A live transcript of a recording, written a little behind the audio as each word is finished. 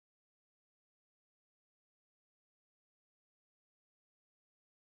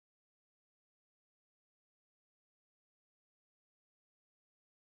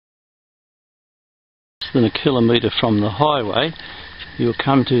than a kilometre from the highway you'll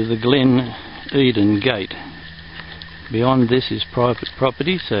come to the Glen Innes gate. Beyond this is private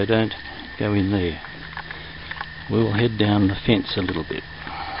property, so don't go in there. We'll head down the fence a little bit.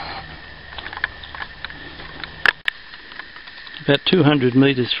 About 200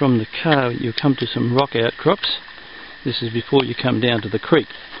 metres from the car you'll come to some rock outcrops. This is before you come down to the creek.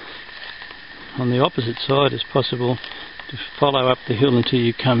 On the opposite side it's possible to follow up the hill until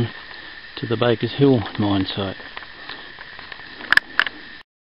you come to the Bakers Hill mine site.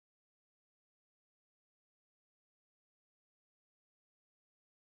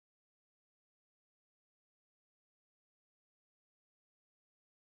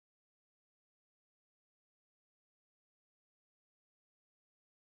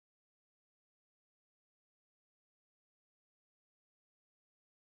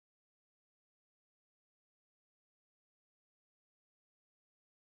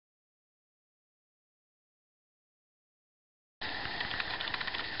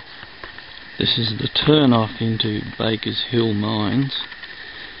 This is the turn off into Bakers Hill mines.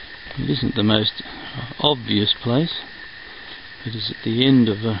 It isn't the most obvious place, but it's at the end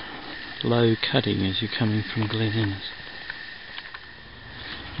of a low cutting as you're coming from Glen Innes.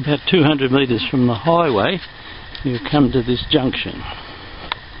 About 200 metres from the highway you'll come to this junction.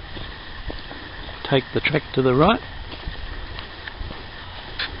 Take the track to the right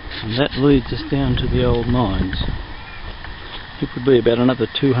and that leads us down to the old mines. It would be about another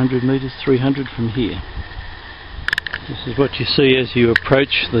 200 metres, 300 from here. This is what you see as you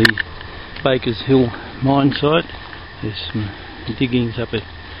approach the Bakers Hill mine site. There's some diggings up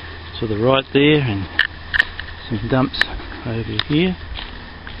to the right there and some dumps over here.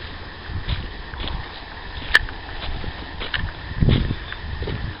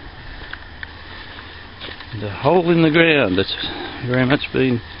 And a hole in the ground that's very much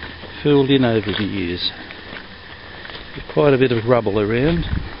been filled in over the years. Quite a bit of rubble around.